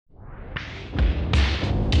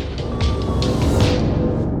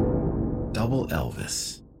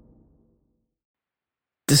this.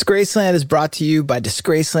 Disgraceland is brought to you by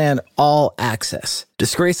Disgraceland All Access.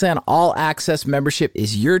 Disgraceland All Access membership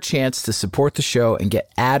is your chance to support the show and get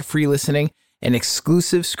ad-free listening, an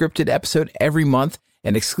exclusive scripted episode every month,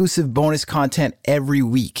 and exclusive bonus content every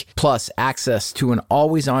week, plus access to an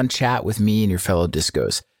always-on chat with me and your fellow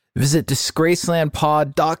discos. Visit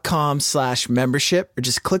disgracelandpod.com/membership or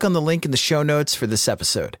just click on the link in the show notes for this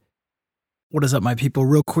episode. What is up, my people?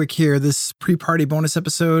 Real quick here, this pre-party bonus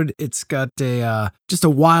episode, it's got just a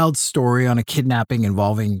wild story on a kidnapping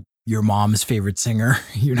involving your mom's favorite singer.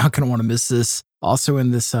 You're not going to want to miss this. Also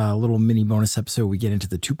in this little mini bonus episode, we get into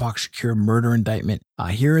the Tupac Shakur murder indictment.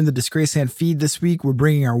 Here in the Disgraceland feed this week, we're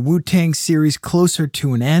bringing our Wu-Tang series closer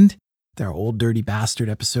to an end. Their Old Dirty Bastard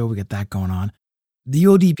episode, we got that going on. The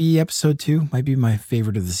ODB episode 2 might be my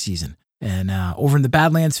favorite of the season. And over in the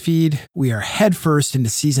Badlands feed, we are headfirst into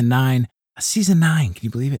season 9. Season 9, can you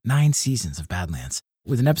believe it? 9 seasons of Badlands.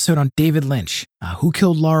 With an episode on David Lynch. Who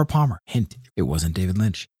killed Laura Palmer? Hint, it wasn't David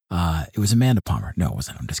Lynch. It was Amanda Palmer. No, it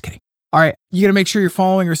wasn't. I'm just kidding. All right, you got to make sure you're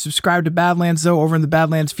following or subscribed to Badlands, though, over in the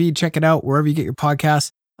Badlands feed. Check it out wherever you get your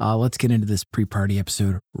podcasts. Let's get into this pre-party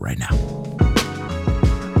episode right now.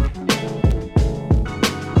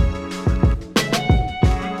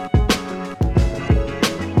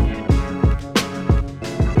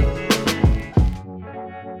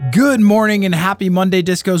 Good morning and happy Monday,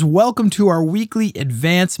 Discos. Welcome to our weekly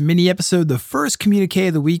advance mini episode, the first communique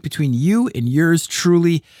of the week between you and yours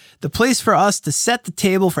truly. The place for us to set the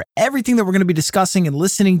table for everything that we're going to be discussing and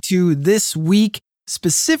listening to this week.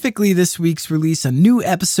 Specifically, this week's release, a new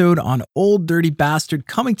episode on Old Dirty Bastard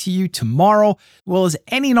coming to you tomorrow, as well as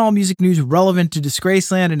any and all music news relevant to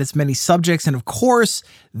Disgraceland and its many subjects. And of course,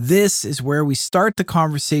 this is where we start the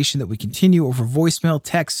conversation that we continue over voicemail,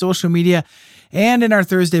 text, social media, and in our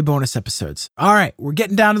Thursday bonus episodes. All right, we're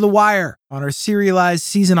getting down to the wire on our serialized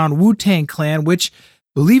season on Wu-Tang Clan, which,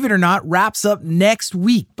 believe it or not, wraps up next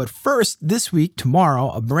week. But first, this week,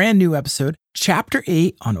 tomorrow, a brand new episode, Chapter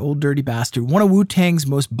 8 on Old Dirty Bastard, one of Wu-Tang's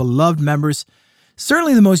most beloved members,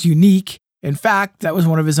 certainly the most unique. In fact, that was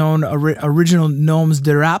one of his own original noms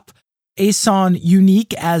de rap. A son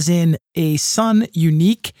unique, as in a son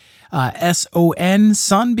unique, S-O-N,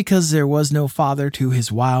 son, because there was no father to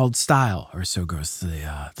his wild style, or so goes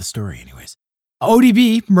the story anyways.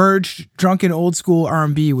 ODB merged drunken old school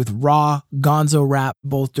R&B with raw gonzo rap,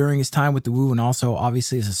 both during his time with the Wu and also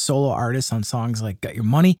obviously as a solo artist on songs like Got Your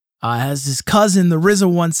Money. As his cousin, the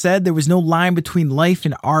RZA, once said, there was no line between life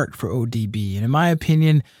and art for ODB. And in my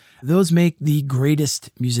opinion, those make the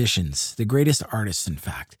greatest musicians, the greatest artists, in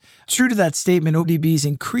fact. True to that statement, ODB's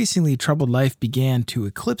increasingly troubled life began to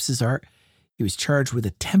eclipse his art. He was charged with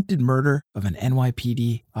attempted murder of an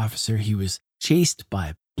NYPD officer. He was chased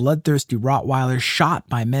by bloodthirsty Rottweilers, shot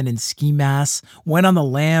by men in ski masks, went on the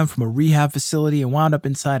lam from a rehab facility, and wound up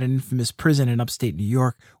inside an infamous prison in upstate New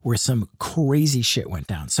York where some crazy shit went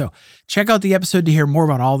down. So check out the episode to hear more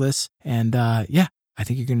about all this. And I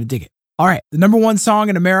think you're going to dig it. All right, the number one song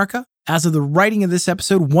in America, as of the writing of this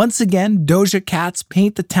episode, once again, Doja Cat's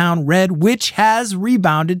Paint the Town Red, which has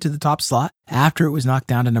rebounded to the top slot after it was knocked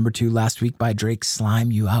down to number 2 last week by Drake's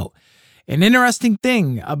Slime You Out. An interesting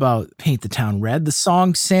thing about Paint the Town Red, the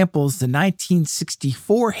song samples the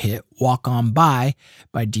 1964 hit Walk On By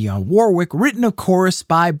Dionne Warwick, written of course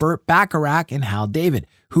by Burt Bacharach and Hal David,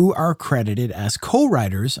 who are credited as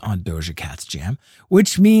co-writers on Doja Cat's jam,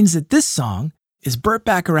 which means that this song is Burt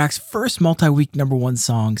Bacharach's first multi-week number 1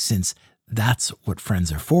 song since That's What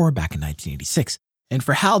Friends Are For back in 1986. And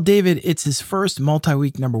for Hal David, it's his first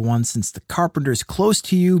multi-week number 1 since The Carpenters' Close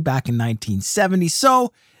to You back in 1970.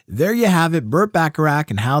 So there you have it, Burt Bacharach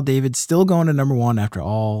and Hal David still going to number 1 after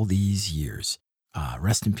all these years.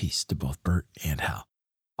 Rest in peace to both Burt and Hal.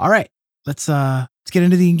 All right, let's get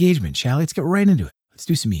into the engagement, shall we? Let's get right into it. Let's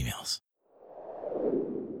do some emails.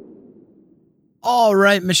 All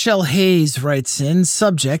right, Michelle Hayes writes in,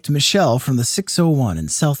 subject, Michelle from the 601 in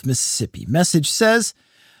South Mississippi. Message says,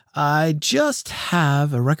 I just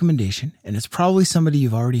have a recommendation, and it's probably somebody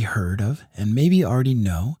you've already heard of and maybe already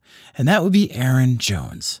know, and that would be Aaron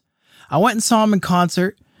Jones. I went and saw him in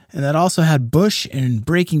concert, and that also had Bush and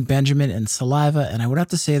Breaking Benjamin and Saliva, and I would have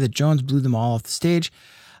to say that Jones blew them all off the stage.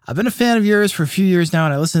 I've been a fan of yours for a few years now,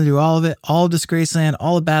 and I listen to all of it, all of Disgraceland,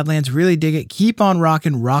 all of Badlands, really dig it. Keep on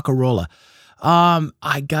rocking, rock-a-rolla.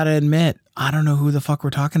 I gotta admit, I don't know who the fuck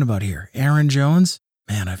we're talking about here. Aaron Jones?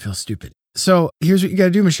 Man, I feel stupid. So here's what you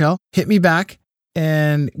gotta do, Michelle. Hit me back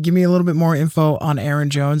and give me a little bit more info on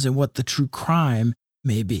Aaron Jones and what the true crime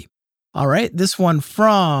may be. All right, this one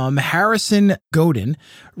from Harrison Godin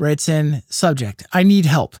writes in, subject, I need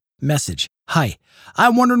help. Message. Hi,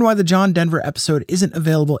 I'm wondering why the John Denver episode isn't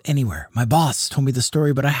available anywhere. My boss told me the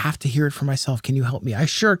story, but I have to hear it for myself. Can you help me? I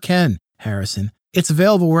sure can, Harrison. It's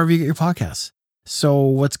available wherever you get your podcasts. So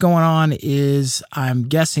what's going on is I'm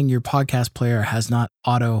guessing your podcast player has not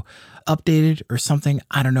auto updated or something.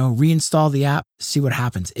 I don't know. Reinstall the app, see what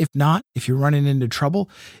happens. If not, if you're running into trouble,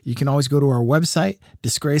 you can always go to our website,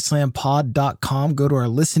 disgracelandpod.com, go to our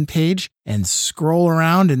listen page and scroll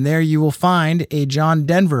around, and there you will find a John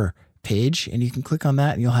Denver page, and you can click on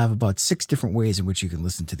that and you'll have about 6 different ways in which you can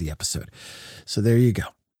listen to the episode. So there you go.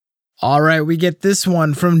 All right, we get this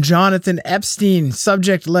one from Jonathan Epstein.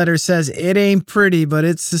 Subject letter says, "It ain't pretty, but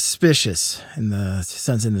it's suspicious." And the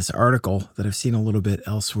sends in this article that I've seen a little bit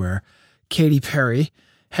elsewhere. Katy Perry.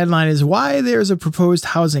 Headline is, "Why There's a Proposed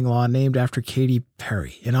Housing Law Named After Katy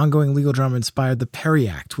Perry. An ongoing legal drama inspired the Perry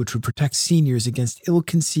Act, which would protect seniors against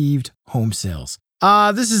ill-conceived home sales."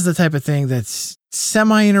 This is the type of thing that's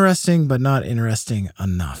semi-interesting, but not interesting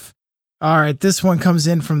enough. All right, this one comes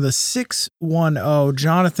in from the 610.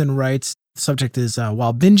 Jonathan writes, the subject is,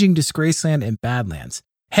 "While binging Disgraceland and Badlands."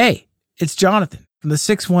 Hey, it's Jonathan from the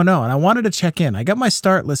 610, and I wanted to check in. I got my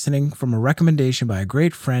start listening from a recommendation by a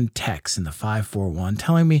great friend, Tex, in the 541,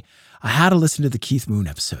 telling me I had to listen to the Keith Moon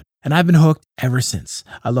episode, and I've been hooked ever since.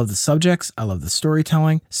 I love the subjects, I love the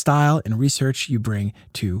storytelling, style, and research you bring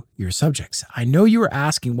to your subjects. I know you were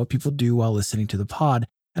asking what people do while listening to the pod,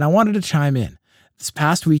 and I wanted to chime in. This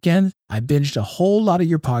past weekend, I binged a whole lot of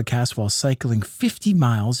your podcasts while cycling 50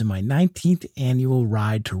 miles in my 19th annual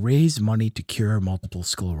ride to raise money to cure multiple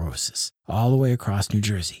sclerosis, all the way across New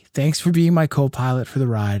Jersey. Thanks for being my co-pilot for the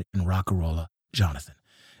ride, and rockarola, Jonathan.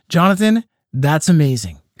 Jonathan, that's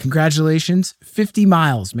amazing. Congratulations. 50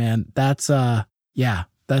 miles, man. That's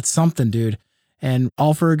something, dude. And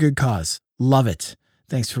all for a good cause. Love it.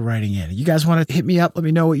 Thanks for writing in. You guys want to hit me up? Let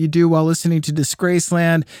me know what you do while listening to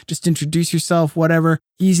Disgraceland. Just introduce yourself, whatever.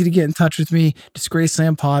 Easy to get in touch with me.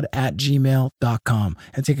 disgracelandpod@gmail.com.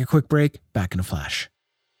 And take a quick break. Back in a flash.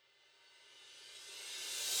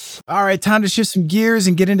 All right, time to shift some gears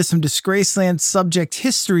and get into some Disgraceland subject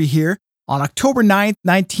history here. On October 9th,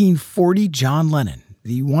 1940, John Lennon,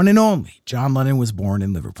 the one and only John Lennon, was born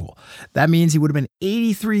in Liverpool. That means he would have been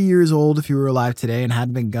 83 years old if he were alive today and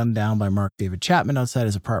hadn't been gunned down by Mark David Chapman outside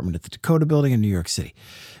his apartment at the Dakota Building in New York City.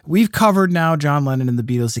 We've covered now John Lennon and the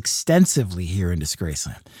Beatles extensively here in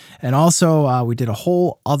Disgraceland. And also, we did a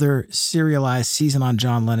whole other serialized season on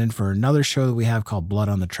John Lennon for another show that we have called Blood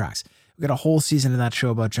on the Tracks. We got a whole season of that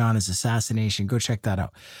show about John's assassination. Go check that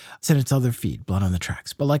out. It's in its other feed, Blood on the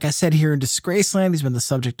Tracks. But like I said, here in Disgraceland, he's been the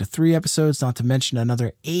subject of 3 episodes, not to mention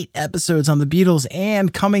another 8 episodes on the Beatles,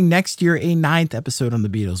 and coming next year, a 9th episode on the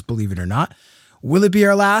Beatles, believe it or not. Will it be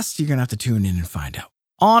our last? You're going to have to tune in and find out.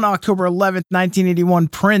 On October 11th, 1981,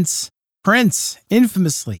 Prince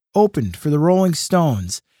infamously opened for the Rolling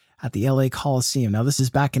Stones at the LA Coliseum. Now, this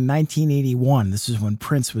is back in 1981. This is when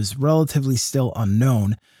Prince was relatively still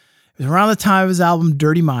unknown. It was around the time of his album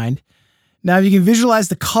Dirty Mind. Now, if you can visualize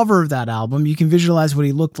the cover of that album, you can visualize what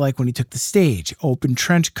he looked like when he took the stage. Open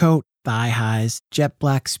trench coat, thigh highs, jet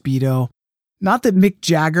black Speedo. Not that Mick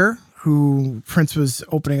Jagger, who Prince was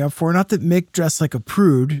opening up for, not that Mick dressed like a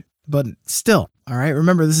prude, but still, all right?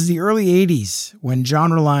 Remember, this is the early 80s when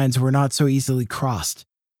genre lines were not so easily crossed.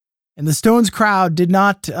 And the Stones crowd did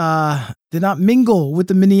not mingle with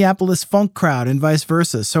the Minneapolis funk crowd and vice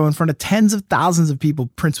versa. So in front of tens of thousands of people,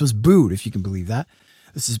 Prince was booed, if you can believe that.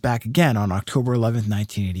 This is back again on October 11th,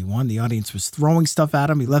 1981. The audience was throwing stuff at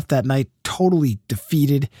him. He left that night totally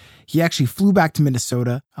defeated. He actually flew back to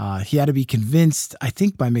Minnesota. He had to be convinced, I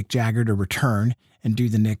think, by Mick Jagger to return and do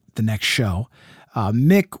the next show.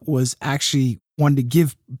 Mick was actually one to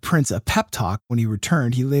give Prince a pep talk when he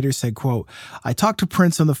returned. He later said, quote, "I talked to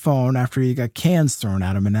Prince on the phone after he got cans thrown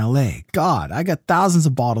at him in LA. God, I got thousands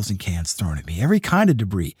of bottles and cans thrown at me, every kind of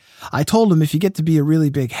debris. I told him if you get to be a really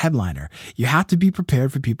big headliner, you have to be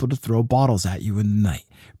prepared for people to throw bottles at you in the night.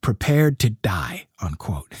 Prepared to die,"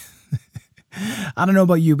 unquote. I don't know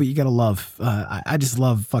about you, but you got to love, I just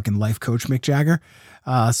love fucking life coach Mick Jagger.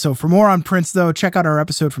 So for more on Prince, though, check out our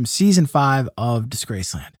episode from season 5 of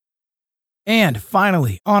Disgraceland. And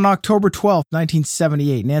finally, on October 12th,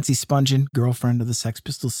 1978, Nancy Spungen, girlfriend of the Sex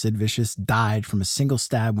Pistols Sid Vicious, died from a single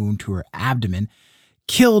stab wound to her abdomen,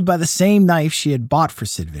 killed by the same knife she had bought for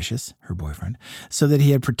Sid Vicious, her boyfriend, so that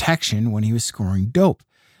he had protection when he was scoring dope.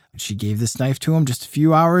 She gave this knife to him just a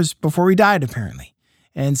few hours before he died, apparently.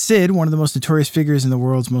 And Sid, one of the most notorious figures in the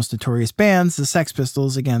world's most notorious bands, the Sex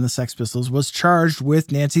Pistols, was charged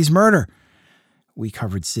with Nancy's murder. We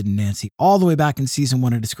covered Sid and Nancy all the way back in season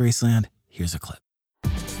 1 of Disgraceland. Here's a clip.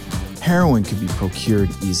 Heroin can be procured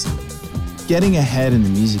easily. Getting ahead in the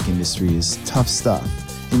music industry is tough stuff.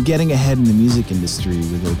 And getting ahead in the music industry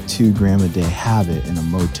with a 2 gram a day habit in a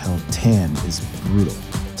Motel tan is brutal.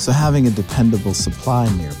 So having a dependable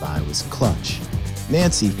supply nearby was clutch.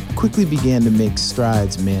 Nancy quickly began to make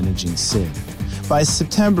strides managing Sid. By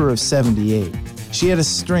September of '78, she had a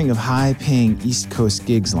string of high-paying East Coast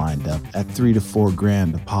gigs lined up at $3 to $4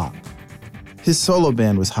 grand a pop. His solo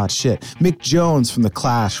band was hot shit. Mick Jones from The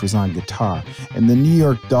Clash was on guitar, and the New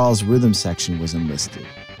York Dolls rhythm section was enlisted,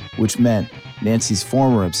 which meant Nancy's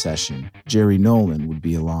former obsession, Jerry Nolan, would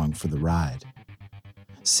be along for the ride.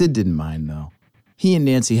 Sid didn't mind, though. He and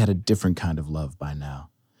Nancy had a different kind of love by now.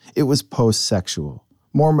 It was post-sexual,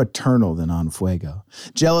 more maternal than on Fuego.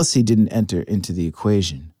 Jealousy didn't enter into the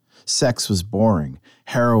equation. Sex was boring.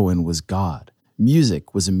 Heroin was God.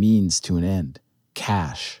 Music was a means to an end.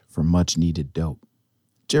 Cash for much-needed dope.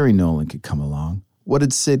 Jerry Nolan could come along. What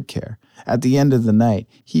did Sid care? At the end of the night,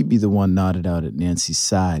 he'd be the one knotted out at Nancy's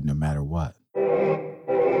side no matter what.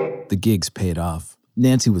 The gigs paid off.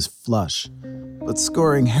 Nancy was flush, but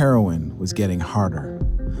scoring heroin was getting harder.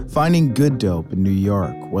 Finding good dope in New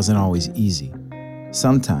York wasn't always easy.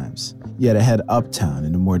 Sometimes, you had to head uptown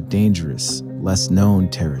into more dangerous, less-known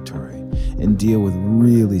territory and deal with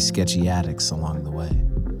really sketchy addicts along the way.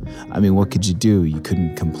 I mean, what could you do? You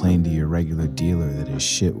couldn't complain to your regular dealer that his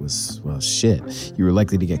shit was, well, shit. You were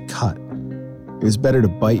likely to get cut. It was better to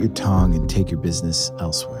bite your tongue and take your business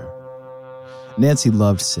elsewhere. Nancy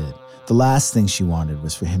loved Sid. The last thing she wanted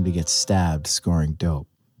was for him to get stabbed scoring dope.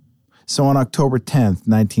 So on October 10th,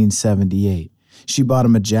 1978, she bought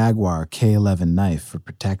him a Jaguar K11 knife for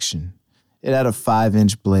protection. It had a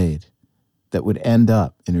 5-inch blade that would end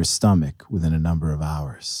up in her stomach within a number of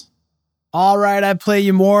hours. All right, I'd play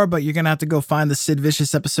you more, but you're going to have to go find the Sid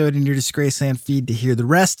Vicious episode in your Disgraceland feed to hear the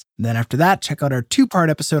rest. And then after that, check out our 2-part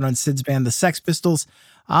episode on Sid's band, the Sex Pistols.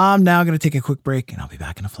 I'm now going to take a quick break, and I'll be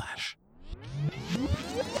back in a flash.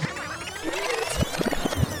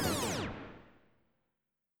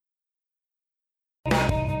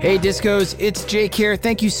 Hey Discos, it's Jake here.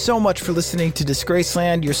 Thank you so much for listening to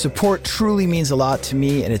Disgraceland. Your support truly means a lot to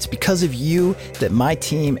me, and it's because of you that my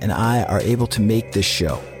team and I are able to make this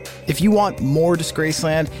show. If you want more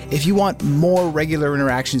Disgraceland, if you want more regular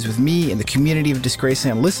interactions with me and the community of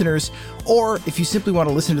Disgraceland listeners, or if you simply want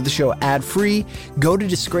to listen to the show ad-free, go to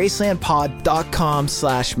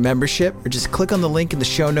disgracelandpod.com/membership or just click on the link in the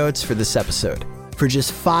show notes for this episode. For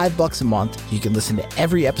just $5 a month, you can listen to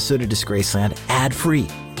every episode of Disgraceland ad-free.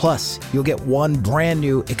 Plus, you'll get one brand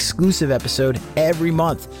new exclusive episode every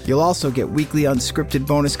month. You'll also get weekly unscripted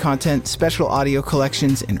bonus content, special audio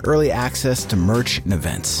collections, and early access to merch and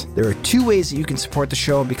events. There are 2 ways that you can support the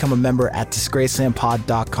show and become a member at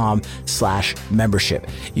disgracelandpod.com/membership.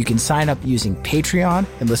 You can sign up using Patreon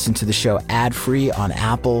and listen to the show ad-free on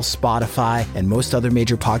Apple, Spotify, and most other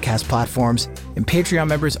major podcast platforms. And Patreon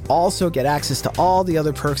members also get access to all the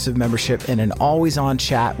other perks of membership and an always-on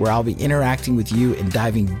chat where I'll be interacting with you and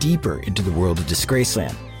diving deeper into the world of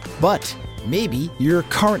Disgraceland. But maybe you're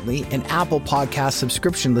currently an Apple Podcast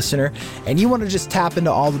subscription listener and you want to just tap into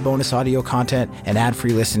all the bonus audio content and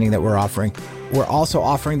ad-free listening that we're offering. We're also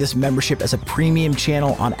offering this membership as a premium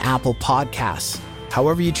channel on Apple Podcasts.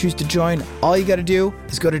 However you choose to join, all you got to do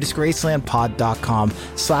is go to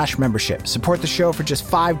disgracelandpod.com/membership. Support the show for just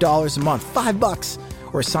 $5 a month, $5,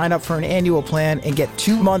 or sign up for an annual plan and get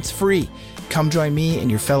 2 months free. Come join me and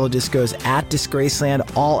your fellow discos at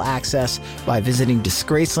Disgraceland All Access by visiting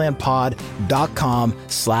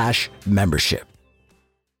disgracelandpod.com/membership.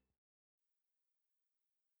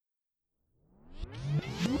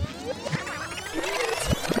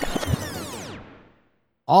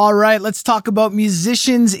 All right, let's talk about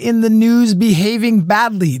musicians in the news behaving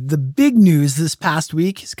badly. The big news this past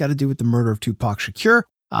week has got to do with the murder of Tupac Shakur.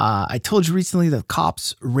 I told you recently that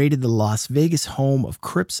cops raided the Las Vegas home of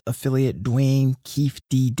Crips affiliate Dwayne Keefe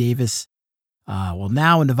D. Davis. Well,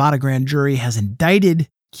 now a Nevada grand jury has indicted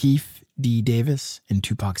Keefe D. Davis in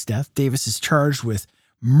Tupac's death. Davis is charged with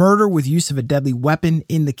murder with use of a deadly weapon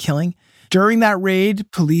in the killing. During that raid,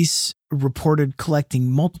 police reported collecting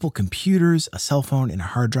multiple computers, a cell phone, and a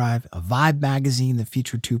hard drive, a Vibe magazine that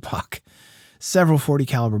featured Tupac, several .40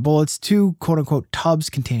 caliber bullets, 2 quote-unquote tubs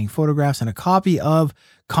containing photographs, and a copy of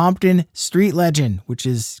Compton Street Legend, which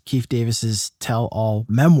is Keefe Davis's tell-all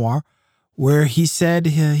memoir, where he said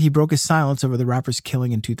he broke his silence over the rapper's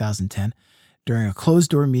killing in 2010 during a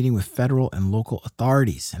closed-door meeting with federal and local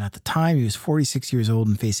authorities. And at the time, he was 46 years old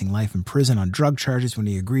and facing life in prison on drug charges when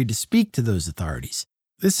he agreed to speak to those authorities.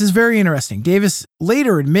 This is very interesting. Davis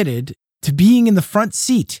later admitted to being in the front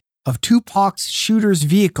seat of Tupac's shooter's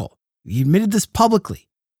vehicle. He admitted this publicly,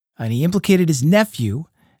 and he implicated his nephew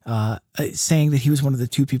saying that he was one of the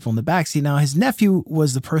two people in the backseat. Now, his nephew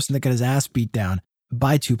was the person that got his ass beat down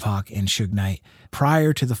by Tupac and Suge Knight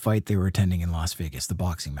prior to the fight they were attending in Las Vegas, the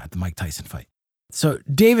boxing match, the Mike Tyson fight. So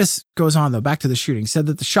Davis goes on, though, back to the shooting, said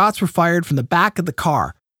that the shots were fired from the back of the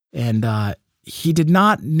car, and he did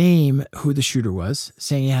not name who the shooter was,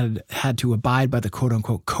 saying he had to abide by the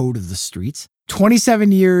quote-unquote code of the streets.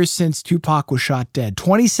 27 years since Tupac was shot dead.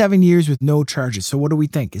 27 years with no charges. So what do we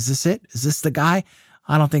think? Is this it? Is this the guy?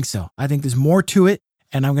 I don't think so. I think there's more to it,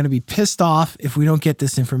 and I'm going to be pissed off if we don't get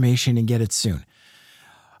this information and get it soon.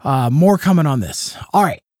 More coming on this. All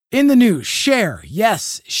right. In the news, Cher.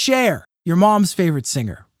 Yes, Cher. Your mom's favorite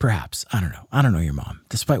singer, perhaps. I don't know. I don't know your mom.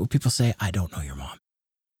 Despite what people say, I don't know your mom.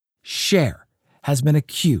 Cher has been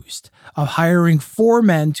accused of hiring 4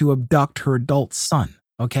 men to abduct her adult son.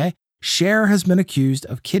 Okay? Cher has been accused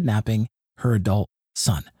of kidnapping her adult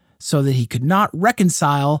son so that he could not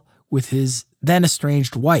reconcile with his then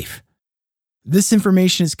estranged wife. This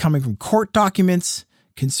information is coming from court documents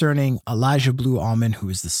concerning Elijah Blue Allman, who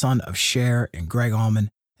is the son of Cher and Greg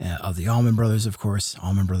Allman, of the Allman Brothers, of course,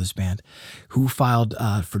 Allman Brothers Band, who filed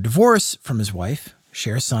for divorce from his wife.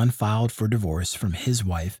 Cher's son filed for divorce from his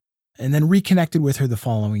wife and then reconnected with her the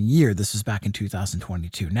following year. This was back in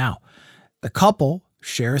 2022. Now, the couple,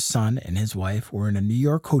 Cher's son and his wife, were in a New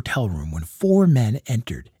York hotel room when 4 men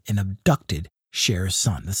entered and abducted Cher's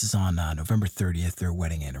son. This is on November 30th, their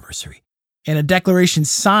wedding anniversary. In a declaration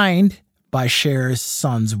signed by Cher's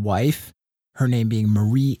son's wife, her name being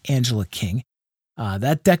Marie Angela King,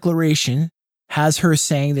 that declaration has her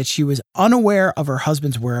saying that she was unaware of her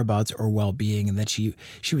husband's whereabouts or well-being, and that she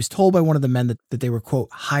was told by one of the men that they were, quote,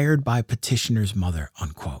 hired by petitioner's mother,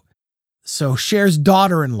 unquote. So Cher's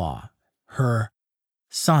daughter-in-law, her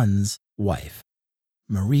son's wife,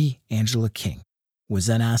 Marie Angela King, was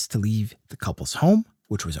then asked to leave the couple's home,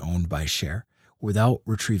 which was owned by Cher, without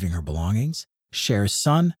retrieving her belongings. Cher's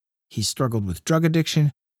son, he struggled with drug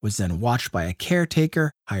addiction, was then watched by a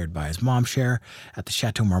caretaker hired by his mom, Cher, at the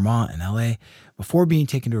Chateau Marmont in LA before being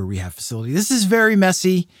taken to a rehab facility. This is very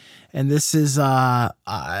messy, and this is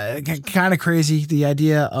kind of crazy. The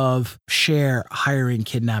idea of Cher hiring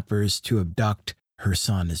kidnappers to abduct her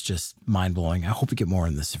son is just mind-blowing. I hope we get more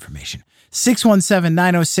on this information.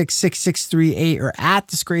 617-906-6638 or at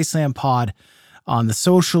Disgraceland Pod on the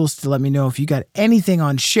socials to let me know if you got anything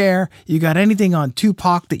on Cher, you got anything on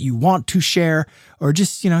Tupac that you want to share, or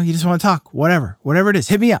just, you just want to talk, whatever it is,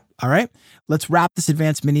 hit me up. All right. Let's wrap this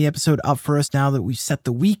advanced mini episode up for us now that we've set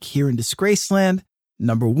the week here in Disgraceland.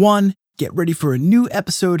 Number 1, get ready for a new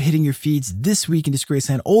episode hitting your feeds this week in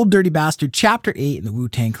Disgraceland, Old Dirty Bastard, Chapter 8 in the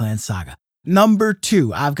Wu-Tang Clan saga. Number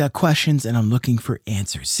 2, I've got questions and I'm looking for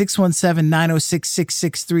answers.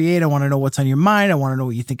 617-906-6638. I want to know what's on your mind. I want to know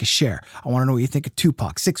what you think of Cher. I want to know what you think of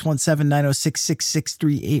Tupac.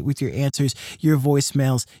 617-906-6638 with your answers, your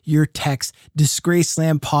voicemails, your text.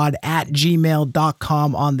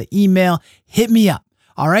 Disgracelandpod@gmail.com on the email. Hit me up.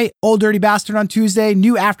 All right, Old Dirty Bastard on Tuesday,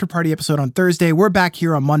 new after party episode on Thursday. We're back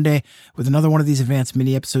here on Monday with another one of these advanced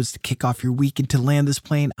mini episodes to kick off your week. And to land this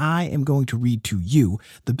plane, I am going to read to you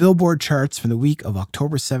the Billboard charts from the week of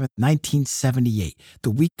October 7th, 1978,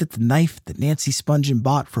 the week that the knife that Nancy Spungen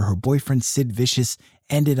bought for her boyfriend Sid Vicious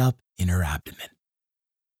ended up in her abdomen.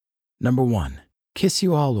 Number 1, Kiss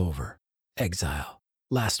You All Over, Exile.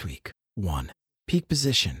 Last week, 1. Peak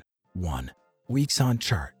position, 1. Weeks on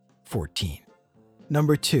chart, 14.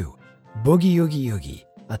 Number 2, Boogie Oogie Oogie,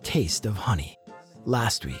 A Taste of Honey.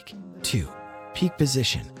 Last week, 2. Peak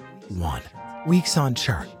position, 1. Weeks on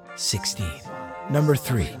chart, 16. Number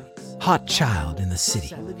 3, Hot Child in the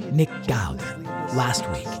City, Nick Gallagher. Last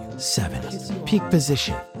week, 7. Peak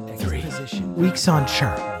position, 3. Weeks on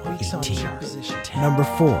chart, 18. Number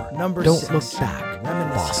 4, Don't Look Back,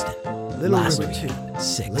 Boston. Last week,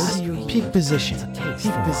 6. Peak position,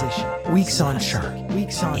 4. Weeks on chart,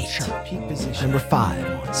 8. Number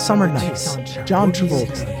 5, Summer Nights, John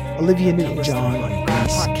Travolta, Olivia Newton-John, and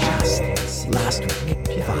Grace Kelly. Last week,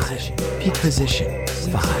 5. Peak position,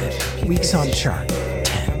 5. Weeks on chart,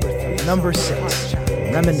 10. Number 6,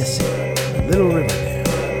 Reminiscing, Little Riverdale.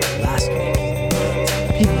 Last week,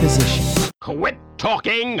 peak position. Quit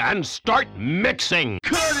talking and start mixing.